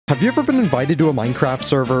Have you ever been invited to a Minecraft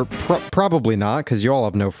server? Probably not, because you all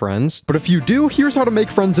have no friends. But if you do, here's how to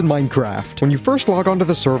make friends in Minecraft. When you first log onto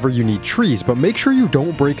the server, you need trees, but make sure you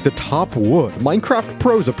don't break the top wood. Minecraft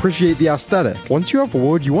pros appreciate the aesthetic. Once you have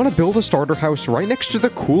wood, you want to build a starter house right next to the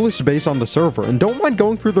coolest base on the server, and don't mind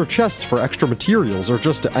going through their chests for extra materials or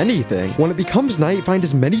just anything. When it becomes night, find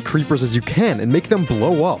as many creepers as you can and make them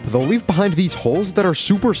blow up. They'll leave behind these holes that are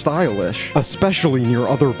super stylish, especially near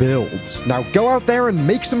other builds. Now go out there and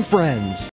make some friends.